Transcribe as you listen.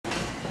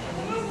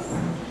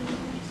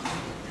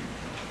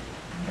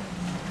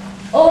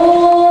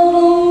All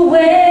the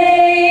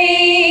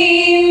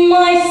way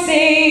my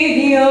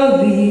Savior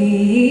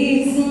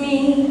leads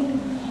me.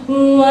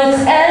 What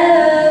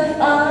have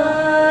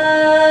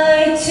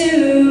I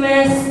to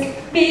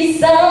ask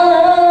beside?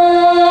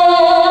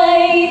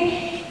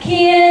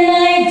 Can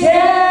I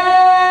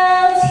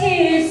doubt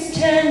His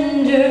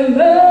tender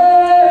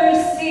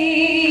mercy,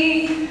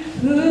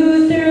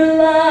 who through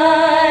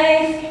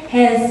life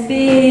has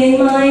been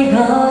my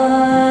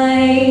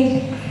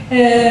guide?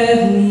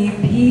 Heavenly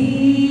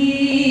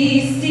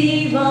peace,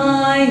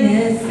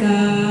 divinest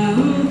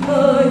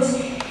comfort,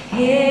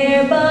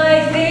 here by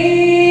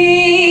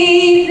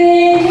faith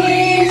in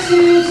Him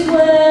to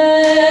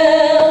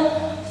dwell.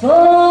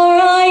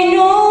 For I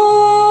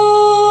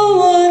know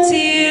what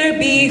here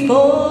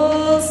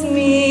befalls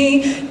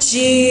me,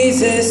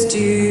 Jesus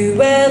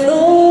doeth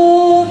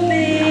all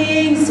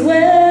things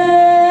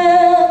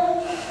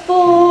well.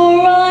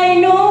 For I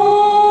know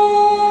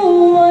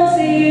what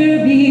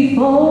here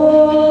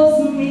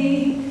befalls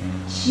me,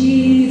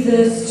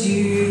 Jesus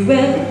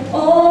doeth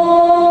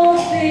all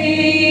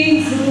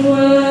things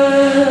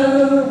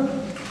well.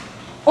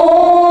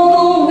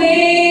 All the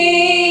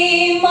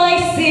way my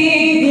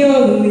Savior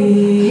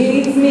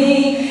leads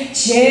me,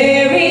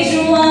 cherished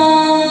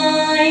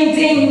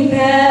winding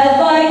path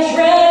I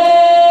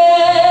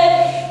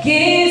tread,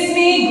 gives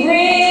me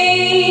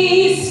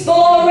grace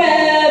for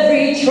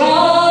every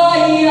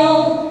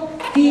trial,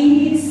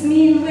 feeds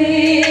me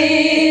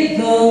with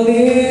the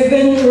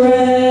living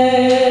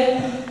bread.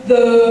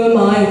 Though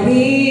my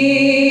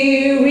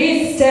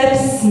weary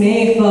steps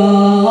may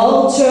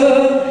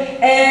falter,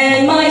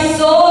 and my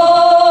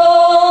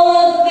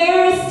soul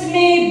athirst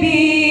may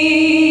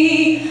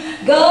be,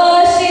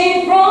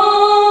 gushing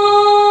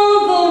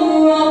from the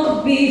rock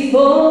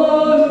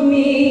before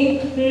me,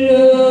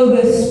 lo,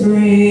 a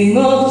spring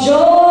of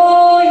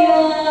joy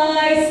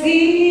I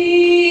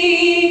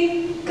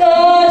see.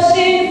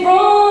 Gushing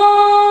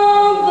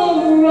from the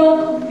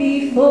rock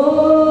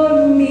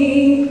before me,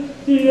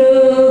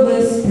 lo,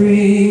 a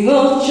spring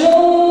of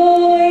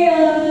joy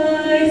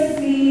I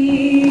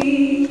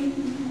see.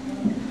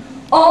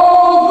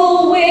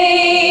 All the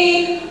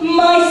way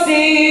my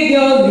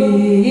Savior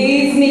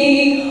leads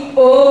me,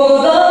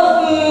 oh, the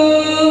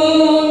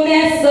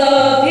fullness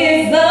of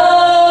His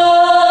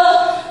love,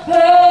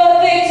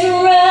 perfect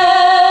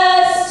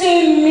rest to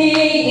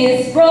me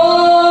is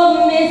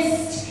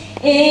promised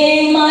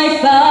in my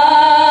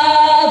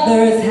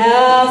Father's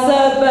house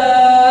above.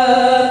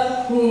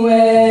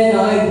 When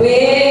I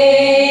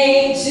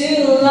wake to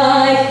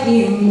life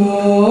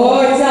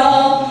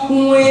immortal,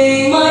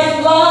 wing my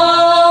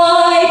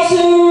flight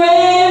to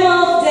realm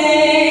of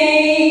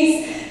days,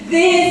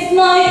 this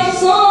night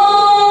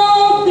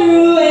song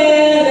through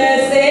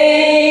endless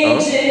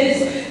ages,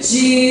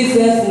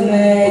 Jesus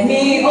led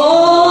me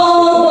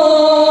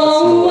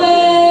all the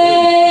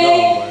way.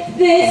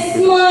 This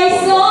my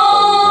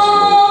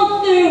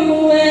song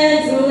through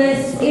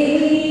endless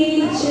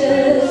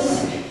ages,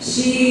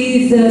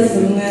 Jesus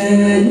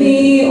led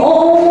me all